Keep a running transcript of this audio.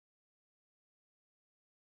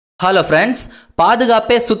Hello friends,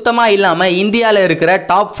 பாதுகாப்பே சுத்தமா இல்லாம இந்தியால இருக்கிற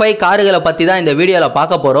டாப் 5 கார்களை பத்தி தான் இந்த வீடியோல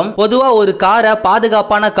பார்க்க போறோம். பொதுவா ஒரு காரை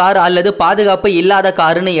பாதுகாப்பான கார் அல்லது பாதுகாப்பு இல்லாத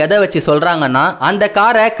காருன்னு எதை வச்சு சொல்றாங்கன்னா, அந்த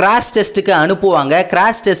காரை கிராஷ் டெஸ்ட்டுக்கு அனுப்புவாங்க.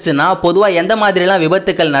 கிராஷ் டெஸ்ட்னா பொதுவா எந்த மாதிரிலாம்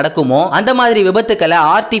விபத்துக்கள் நடக்குமோ அந்த மாதிரி விபத்துக்களை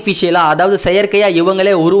ஆர்டிபிஷியலா, அதாவது செயற்கையா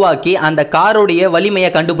இவங்களே உருவாக்கி அந்த காரோடைய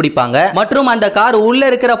வலிமையை கண்டுபிடிப்பாங்க. மற்றும் அந்த கார் உள்ள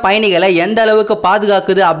இருக்கிற பயணிகளை எந்த அளவுக்கு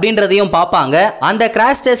பாதுகாக்குது அப்படின்றதையும் பார்ப்பாங்க. அந்த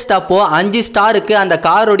கிராஷ் டெஸ்ட் அப்போ 5 ஸ்டாருக்கு அந்த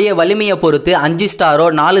காரோடைய வலிமையை பொறுத்து 5 ஸ்டாரோ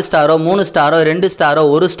 4 ஸ்டாரோ 3 ஸ்டாரோ 2 ஸ்டாரோ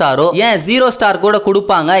 1 ஸ்டாரோ ஏன் 0 ஸ்டார் கூட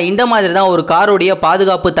கொடுப்பாங்க. இந்த மாதிரி தான் ஒரு காரோடைய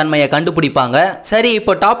பாதுகாப்பு தன்மையை கண்டுபிடிப்பாங்க. சரி,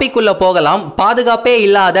 இப்போ டாபிக் உள்ள போகலாம். பாதுகாப்பே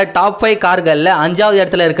இல்லாத டாப் 5 கார்கள்ல 5வது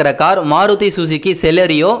இடத்துல இருக்கிற கார் மாருதி சுசுகி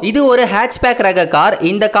செலரியோ. இது ஒரு ஹேட்ச்பேக் ரக கார்.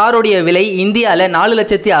 இந்த காரோடைய விலை இந்தியால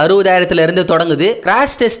 4,60,000 இருந்து தொடங்குது.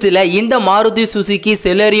 கிராஷ் டெஸ்ட்ல இந்த மாருதி சுசுகி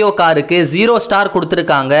செலரியோ காருக்கு 0 ஸ்டார்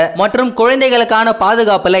கொடுத்திருக்காங்க. மற்றும் குழந்தைகளுக்கான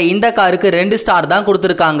பாதுகாப்புல இந்த காருக்கு 2 ஸ்டார் தான்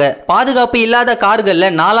கொடுத்திருக்காங்க. பாதுகாப்பு இல்லாத கார்கள்ல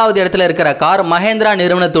 4வது இடத்துல இருக்கிற கார் மஹேந்திரா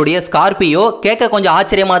நிறுவனத்துடைய ஸ்கார்பியோ. கேட்க கொஞ்சம்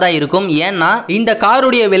ஆச்சரியமா தான் இருக்கும். ஏன்னா இந்த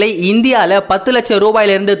காருடைய விலை இந்தியால 10 லட்சம்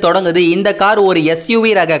ரூபாயில இருந்து தொடங்குது. இந்த கார் ஒரு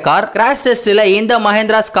எஸ்யூவி ரக கார். கிராஷ் டெஸ்ட்ல இந்த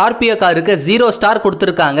மஹேந்திரா ஸ்கார்பியோ காருக்கு 0 ஸ்டார்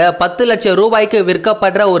கொடுத்திருக்காங்க. 10 லட்சம் ரூபாய்க்கு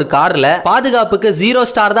விற்கப்படுற ஒரு கார்ல பாதுகாப்புக்கு 0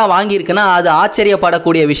 ஸ்டார் தான் வாங்கியிருக்குன்னா அது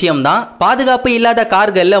ஆச்சரியப்படக்கூடிய விஷயம் தான். பாதுகாப்பு இல்லாத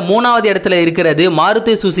கார்கள்ல 3வது இடத்துல இருக்கிறது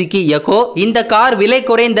மாருதி சுசுகி எக்கோ. இந்த கார் விலை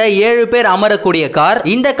குறைந்த 7 பேர் அமரக்கூடிய கார்.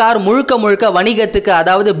 இந்த கார் முழுக்க முழுக்க வணிகத்துக்கு,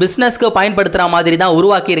 அதாவது பிசினஸ்க்கு பயன்படுத்துற மாதிரி தான்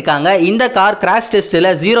உருவாக்கி இருக்காங்க. இந்த கார் கிராஷ் டெஸ்ட்ல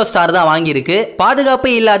 0 ஸ்டார் தான் வாங்கியிருக்கு. பாதுகாப்பு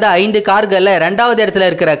இல்லாத 5 கார்கள்ல 2வது இடத்துல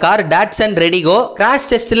இருக்கிற கார் டாட்சன் ரெடிகோ. கிராஷ்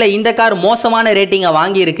டெஸ்ட்ல இந்த கார் மோசமான ரேட்டிங்கை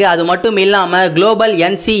வாங்கியிருக்கு. அது மட்டும் இல்லாம குளோபல்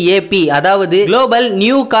NCAP, அதாவது global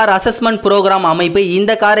new car assessment program அமைப்பு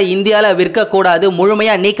இந்த காரை இந்தியால விற்க கூடாது,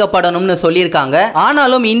 முழுமையா நீக்கப்படணும்னு சொல்லியிருக்காங்க.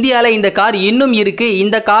 ஆனாலும் இந்தியால இந்த கார் இன்னும் இருக்கு.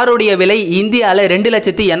 இந்த காருடைய விலை இந்தியால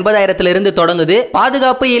 2,80,000 இருந்து தொடங்குது.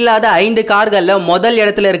 பாதுகாப்பு இல்லாத 5 கார்கள்ல முதல்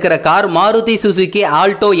இடத்துல இருக்கிற கார் மாருதி சுசுகி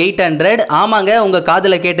ஆல்டோ 800. ஆமாங்க, உங்க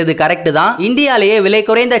காதுல கேட்டது கரெக்ட் தான். இந்தியாலேயே விலை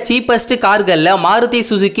குறைந்த சீப்பஸ்ட் கார்கள்ல மாருதி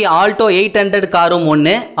சுசுகி ஆல்டோ 800 காரும்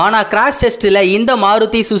ஒன்னு. ஆனா கிராஷ் டெஸ்ட்ல இந்த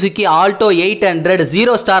மாருதி சுசுகி ஆல்டோ 800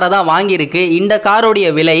 0 ஸ்டார் தான் வாங்கியிருக்கு. இந்த காரோடைய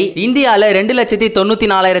விலை இந்தியால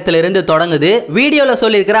 2,94,000 இருந்து தொடங்குது. வீடியோல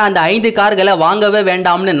சொல்லியிருக்கிற அந்த 5 கார்களை வாங்கவே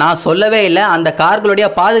வேண்டாம்னு நான் சொல்லவே இல்லை. அந்த கார்களுடைய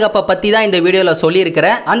பாதுகாப்பை பத்தி தான் இந்த வீடியோல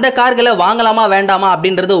சொல்லியிருக்கிறேன். அந்த கார்களை வாங்கலாமா வேண்டாமா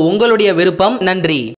அப்படின்றது உங்களுடைய விருப்பம். நன்றி.